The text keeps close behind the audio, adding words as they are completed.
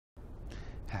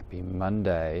Happy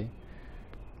Monday.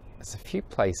 There's a few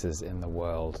places in the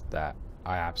world that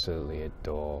I absolutely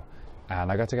adore,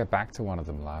 and I got to go back to one of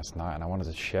them last night, and I wanted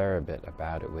to share a bit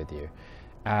about it with you,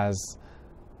 as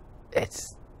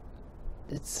it's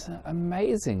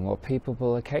amazing what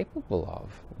people are capable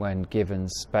of when given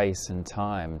space and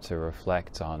time to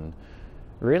reflect on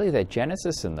really their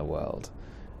genesis in the world.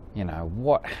 You know,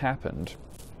 what happened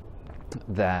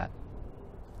what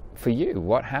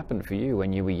happened for you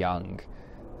when you were young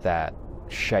that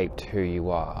shaped who you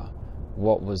are?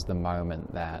 What was the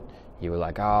moment that you were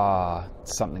like,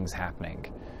 something's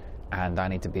happening and I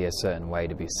need to be a certain way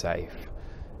to be safe?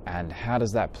 And how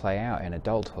does that play out in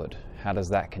adulthood? How does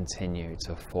that continue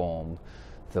to form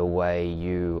the way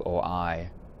you or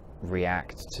I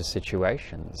react to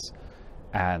situations?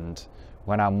 And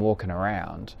when I'm walking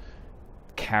around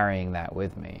carrying that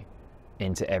with me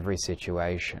into every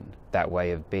situation, that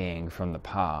way of being from the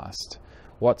past,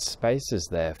 what space is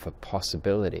there for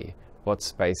possibility? What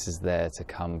space is there to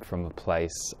come from a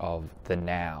place of the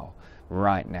now,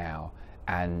 right now,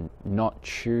 and not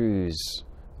choose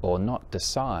or not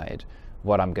decide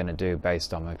what I'm going to do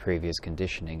based on my previous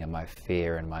conditioning and my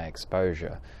fear and my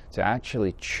exposure, to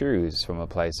actually choose from a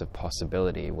place of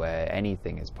possibility where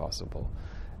anything is possible.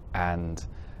 And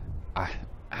I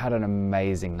had an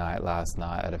amazing night last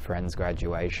night at a friend's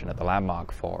graduation at the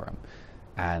Landmark Forum,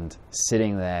 and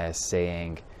sitting there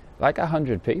seeing like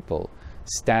 100 people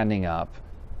standing up,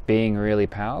 being really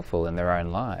powerful in their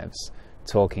own lives,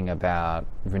 talking about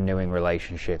renewing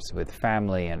relationships with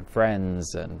family and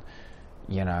friends, and,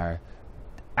 you know,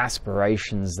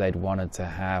 aspirations they'd wanted to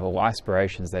have, or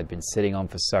aspirations they'd been sitting on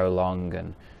for so long,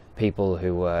 and people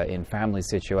who were in family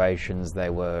situations they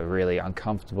were really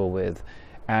uncomfortable with,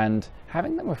 and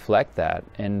having them reflect that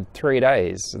in 3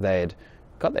 days they'd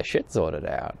got their shit sorted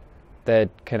out.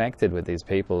 They'd connected with these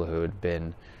people who had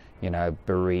been, you know,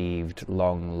 bereaved,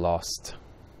 long lost,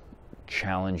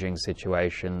 challenging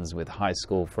situations with high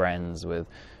school friends, with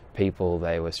people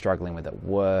they were struggling with at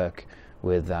work,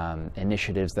 with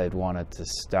initiatives they'd wanted to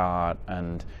start,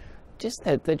 and just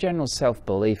their general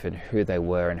self-belief in who they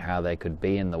were and how they could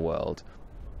be in the world.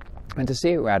 And to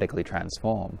see it radically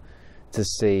transform, to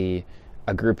see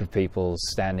a group of people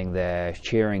standing there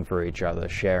cheering for each other,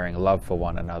 sharing love for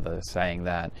one another, saying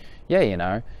that, yeah, you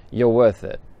know, you're worth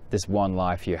it. This one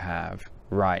life you have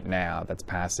right now that's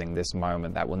passing, this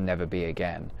moment that will never be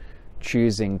again.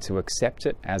 Choosing to accept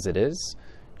it as it is,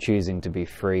 choosing to be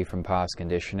free from past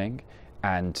conditioning,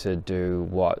 and to do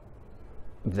what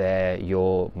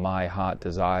my heart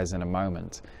desires in a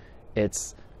moment.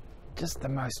 It's just the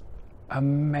most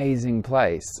amazing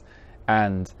place.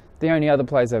 And the only other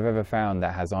place I've ever found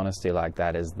that has honesty like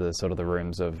that is the sort of the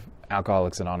rooms of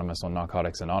Alcoholics Anonymous or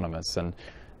Narcotics Anonymous. And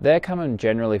they're coming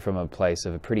generally from a place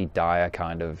of a pretty dire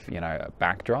kind of, you know,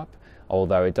 backdrop,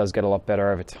 although it does get a lot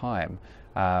better over time.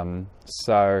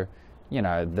 So, you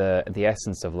know, the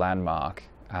essence of Landmark,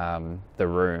 the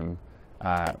room,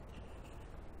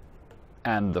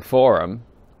 and the forum,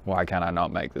 why can I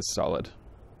not make this solid?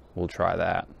 We'll try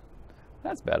that.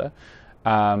 That's better.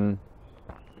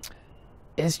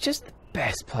 It's just the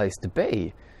best place to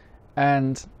be.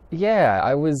 And yeah,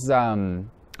 I went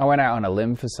out on a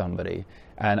limb for somebody,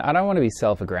 and I don't want to be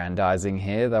self-aggrandizing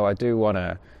here, though I do want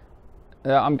to,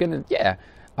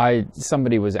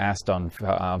 somebody was asked on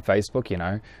Facebook, you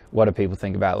know, what do people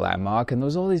think about Landmark? And there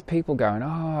was all these people going,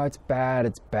 oh, it's bad,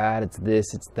 it's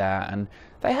this, it's that. And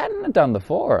they hadn't done the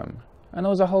forum. And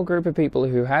there was a whole group of people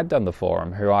who had done the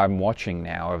forum, who I'm watching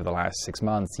now over the last 6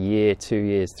 months, year, 2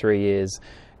 years, 3 years,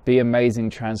 be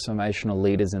amazing transformational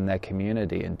leaders in their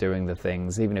community and doing the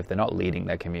things, even if they're not leading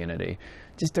their community,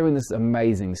 just doing this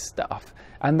amazing stuff.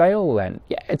 And they all went,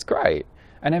 yeah, it's great.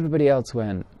 And everybody else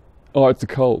went, oh, it's a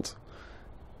cult.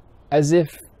 As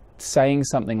if saying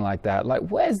something like that, like,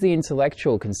 where's the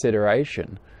intellectual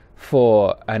consideration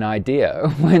for an idea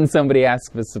when somebody asks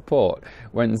for support,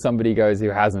 when somebody goes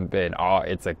who hasn't been, oh,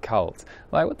 it's a cult.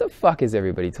 Like, what the fuck is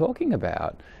everybody talking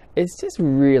about? It's just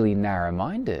really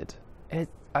narrow-minded. It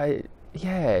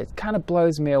kind of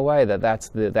blows me away that that's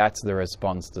the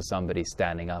response to somebody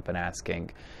standing up and asking,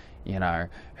 you know,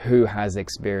 who has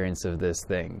experience of this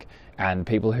thing? And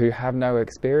people who have no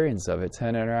experience of it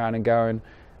turning around and going,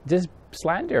 just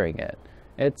slandering it.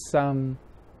 It's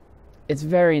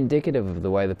very indicative of the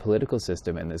way the political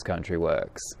system in this country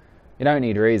works. You don't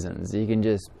need reasons. You can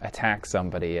just attack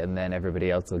somebody and then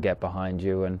everybody else will get behind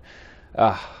you. And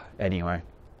anyway,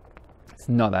 it's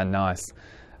not that nice.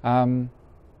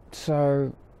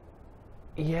 So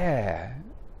yeah,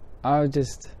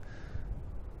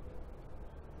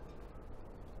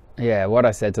 what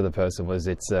I said to the person was,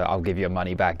 it's I'll give you a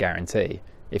money back guarantee.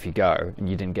 if you go and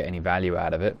you didn't get any value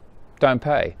out of it, don't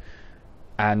pay.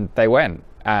 And they went,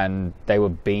 and they were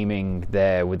beaming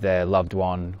there with their loved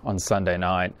one on Sunday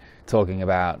night, talking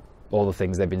about all the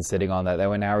things they've been sitting on that they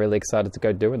were now really excited to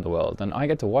go do in the world. And I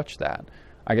get to watch that.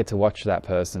 I get to watch that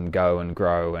person go and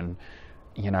grow. And,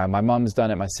 you know, my mum's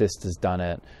done it, my sister's done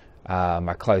it,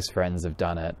 my close friends have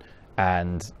done it.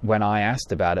 And when I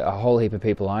asked about it, a whole heap of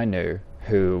people I knew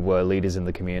who were leaders in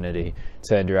the community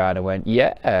turned around and went,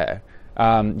 yeah,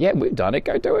 we've done it,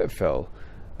 go do it, Phil.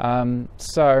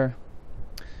 So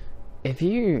if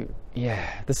you,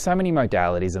 there's so many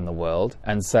modalities in the world,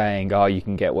 and saying, oh, you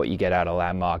can get what you get out of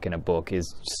Landmark in a book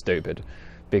is stupid,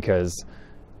 because,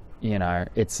 you know,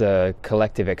 it's a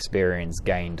collective experience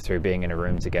gained through being in a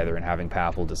room together and having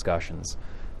powerful discussions.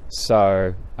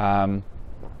 So,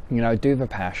 you know, do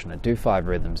Vipassana, do 5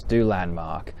 rhythms, do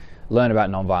Landmark, learn about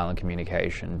nonviolent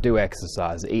communication, do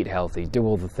exercise, eat healthy, do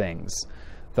all the things.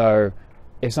 Though,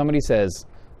 if somebody says,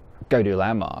 go do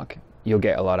Landmark, you'll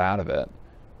get a lot out of it,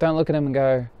 don't look at them and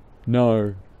go,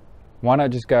 no. Why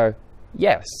not just go,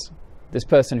 yes, this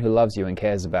person who loves you and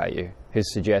cares about you,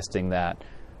 who's suggesting that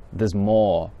there's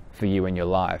more for you in your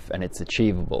life and it's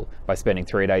achievable by spending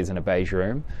 3 days in a beige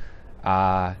room,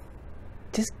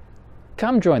 just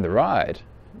come join the ride.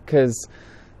 Because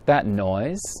that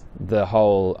noise, the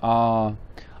whole,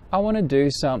 I want to do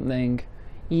something,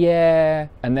 yeah,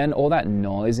 and then all that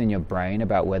noise in your brain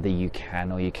about whether you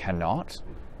can or you cannot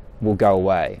will go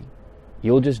away.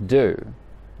 You'll just do.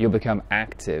 You'll become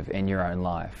active in your own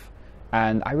life.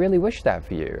 And I really wish that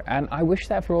for you. And I wish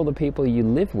that for all the people you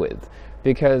live with,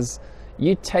 because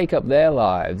you take up their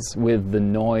lives with the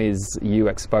noise you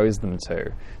expose them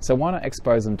to. So why not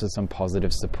expose them to some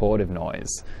positive, supportive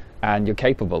noise? And you're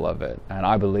capable of it. And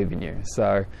I believe in you.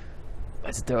 So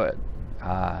let's do it.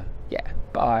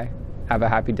 Bye. Have a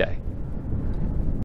happy day.